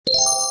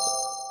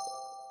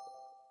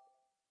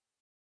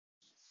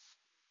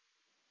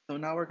So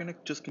now we're going to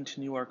just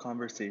continue our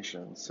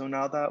conversation. So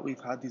now that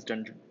we've had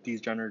these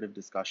generative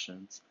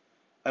discussions,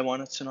 I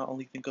want us to not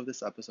only think of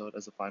this episode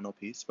as a final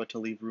piece, but to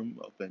leave room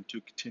open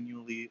to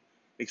continually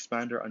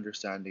expand our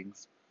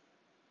understandings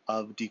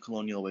of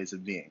decolonial ways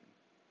of being.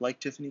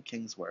 Like Tiffany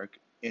King's work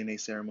in A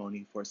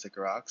Ceremony for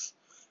Sycorax,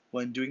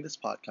 when doing this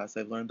podcast,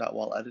 I've learned that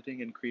while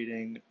editing and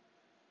creating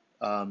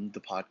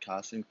the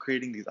podcast and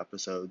creating these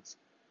episodes,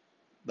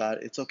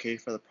 that it's okay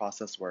for the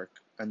process work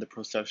and the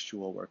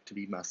processual work to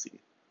be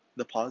messy.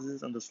 The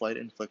pauses and the slight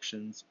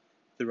inflections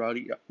throughout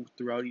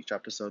each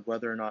episode,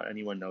 whether or not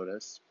anyone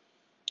noticed,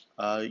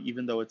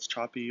 even though it's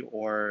choppy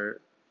or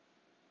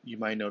you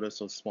might notice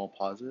those small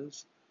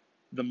pauses,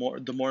 the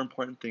more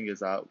important thing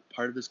is that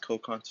part of this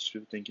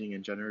co-constitutive thinking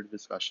and generative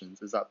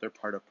discussions is that they're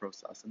part of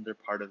process and they're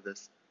part of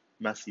this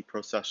messy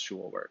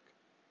processual work.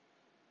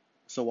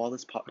 So while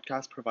this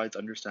podcast provides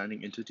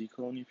understanding into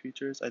decolonial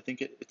futures, I think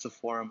it's a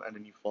forum and a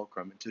new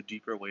fulcrum into a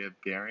deeper way of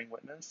bearing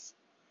witness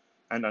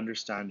and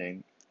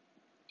understanding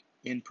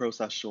in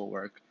processual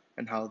work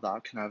and how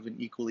that can have an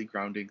equally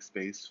grounding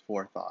space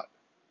for thought.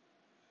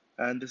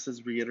 And this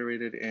is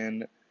reiterated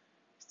in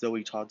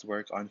Zoe Todd's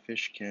work on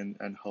Fishkin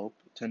and Hope,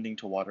 Tending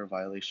to Water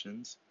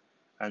Violations,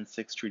 and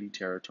Sixth Treaty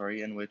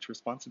Territory, in which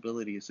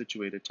responsibility is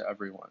situated to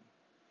everyone.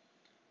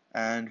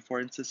 And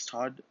for instance,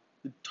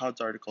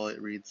 Todd's article,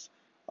 it reads,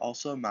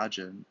 also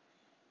imagine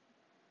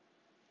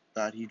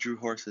that he drew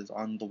horses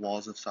on the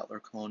walls of settler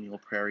colonial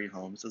prairie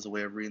homes as a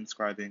way of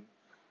reinscribing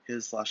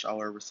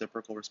his/our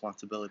reciprocal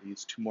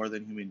responsibilities to more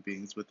than human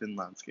beings within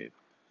landscape.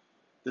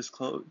 This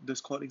quote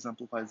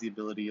exemplifies the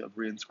ability of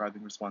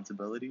reinscribing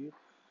responsibility,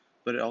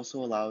 but it also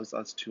allows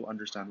us to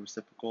understand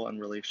reciprocal and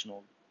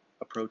relational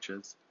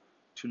approaches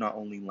to not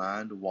only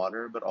land,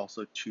 water, but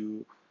also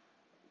to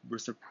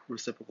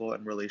reciprocal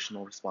and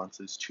relational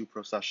responses to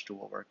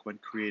processual work when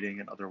creating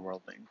and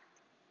otherworlding.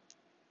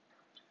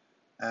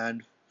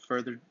 And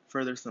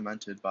further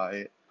cemented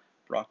by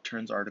Brock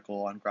Turn's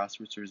article on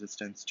grassroots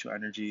resistance to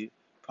energy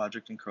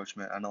project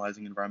encroachment,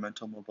 analyzing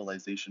environmental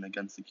mobilization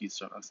against the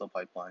Keystone XL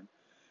pipeline,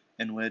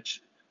 in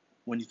which,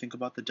 when you think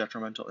about the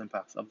detrimental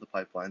impacts of the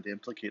pipeline, they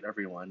implicate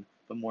everyone,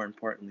 but more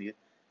importantly,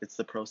 it's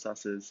the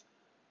processes.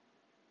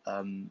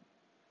 Um,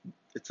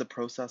 it's the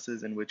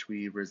processes in which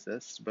we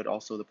resist, but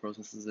also the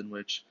processes in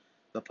which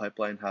the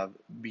pipeline have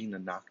been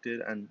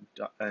enacted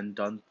and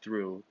done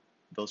through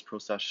those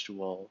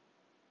processual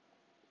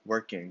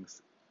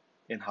workings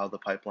in how the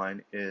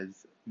pipeline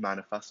is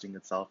manifesting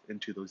itself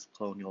into those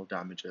colonial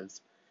damages.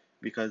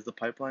 Because the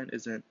pipeline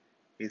isn't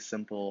a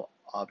simple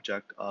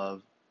object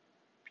of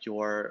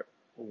pure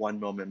one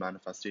moment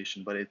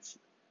manifestation, but it's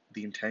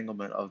the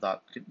entanglement of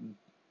that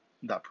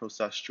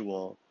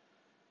processual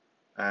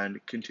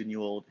and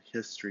continual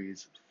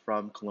histories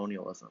from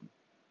colonialism.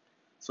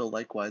 So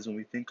likewise, when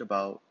we think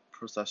about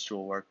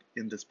processual work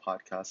in this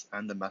podcast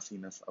and the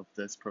messiness of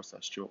this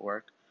processual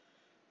work,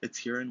 it's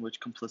here in which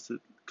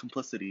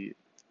complicity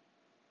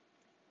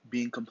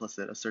being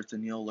complicit asserts a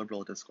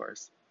neoliberal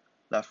discourse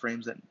that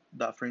frames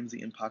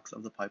the impacts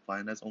of the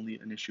pipeline as only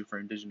an issue for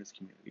indigenous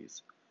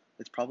communities.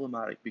 It's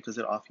problematic because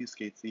it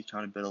obfuscates the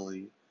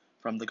accountability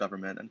from the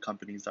government and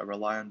companies that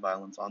rely on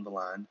violence on the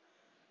land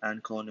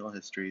and colonial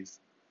histories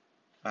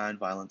and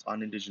violence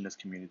on indigenous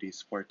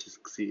communities for it to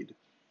succeed.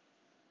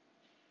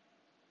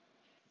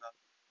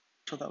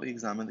 So that we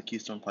examine the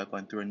Keystone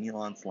Pipeline through a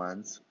nuanced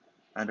lens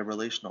and a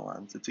relational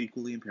lens, it's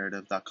equally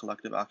imperative that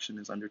collective action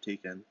is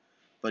undertaken,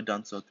 but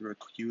done so through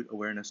acute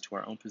awareness to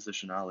our own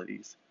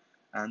positionalities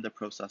and the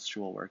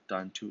processual work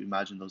done to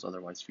imagine those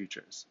otherwise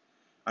futures.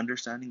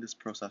 Understanding this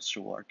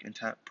processual work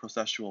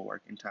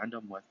in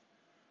tandem with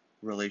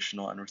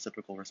relational and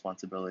reciprocal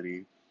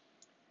responsibility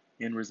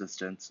in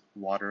resistance,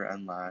 water,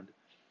 and land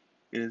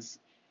is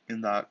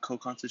in that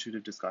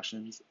co-constitutive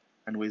discussions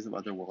and ways of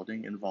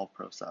otherworlding involve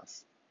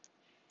process.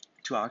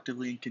 To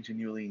actively and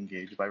continually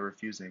engage by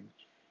refusing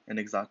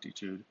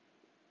inexactitude,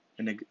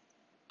 and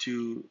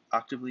to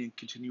actively and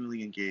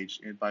continually engage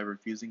by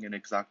refusing an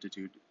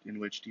exactitude in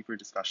which deeper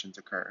discussions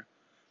occur,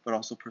 but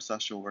also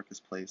processual work is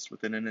placed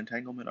within an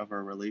entanglement of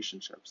our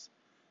relationships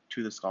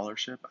to the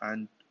scholarship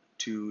and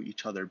to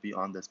each other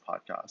beyond this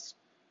podcast.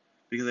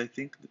 Because I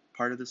think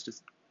part of these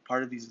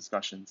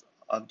discussions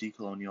of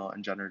decolonial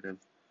and generative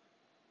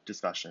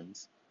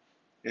discussions,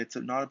 it's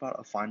not about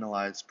a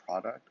finalized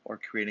product or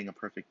creating a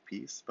perfect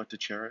piece, but to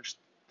cherish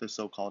the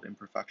so-called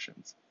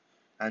imperfections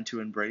and to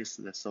embrace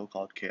the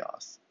so-called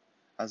chaos.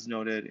 As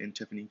noted in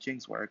Tiffany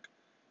King's work,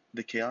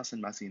 the chaos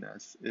and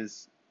messiness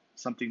is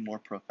something more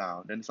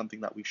profound and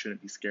something that we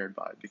shouldn't be scared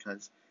by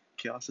because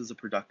chaos is a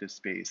productive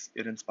space.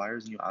 It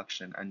inspires new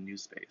action and new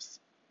space,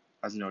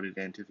 as noted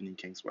in Tiffany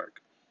King's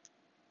work.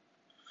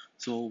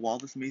 So while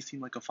this may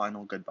seem like a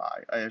final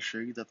goodbye, I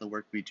assure you that the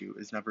work we do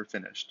is never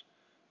finished,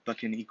 but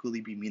can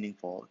equally be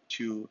meaningful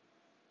to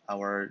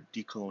our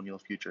decolonial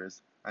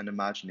futures and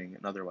imagining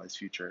an otherwise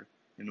future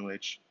in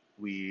which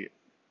we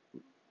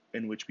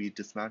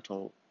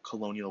dismantle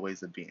colonial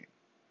ways of being.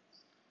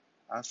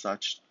 As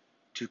such,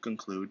 to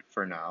conclude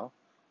for now,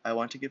 I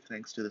want to give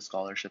thanks to the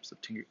scholarships of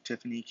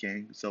Tiffany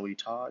King, Zoe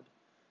Todd,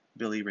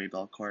 Billy Ray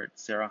Belcourt,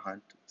 Sarah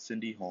Hunt,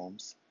 Cindy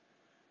Holmes,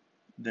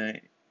 the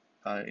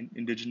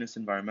Indigenous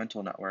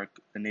Environmental Network,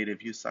 the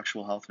Native Youth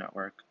Sexual Health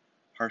Network,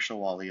 Harsha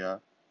Walia,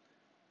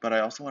 but I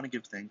also want to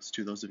give thanks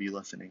to those of you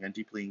listening and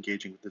deeply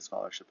engaging with this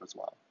scholarship as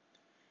well.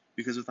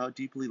 Because without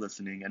deeply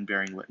listening and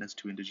bearing witness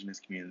to Indigenous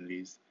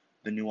communities,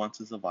 the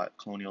nuances of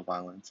colonial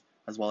violence,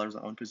 as well as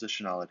our own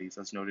positionalities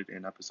as noted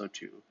in episode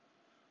 2,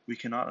 we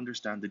cannot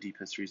understand the deep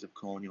histories of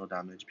colonial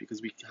damage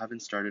because we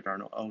haven't started our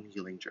own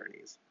healing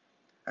journeys.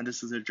 And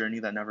this is a journey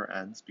that never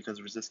ends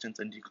because resistance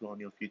and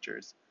decolonial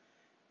futures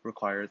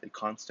requires a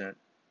constant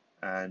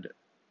and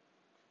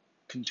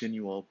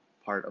continual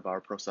part of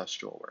our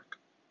processual work.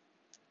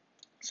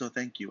 So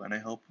thank you, and I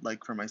hope,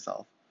 like for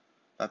myself,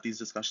 that these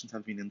discussions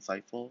have been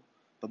insightful,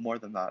 but more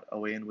than that, a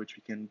way in which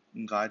we can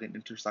guide an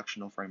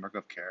intersectional framework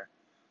of care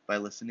by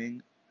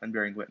listening and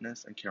bearing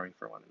witness and caring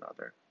for one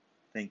another.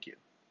 Thank you.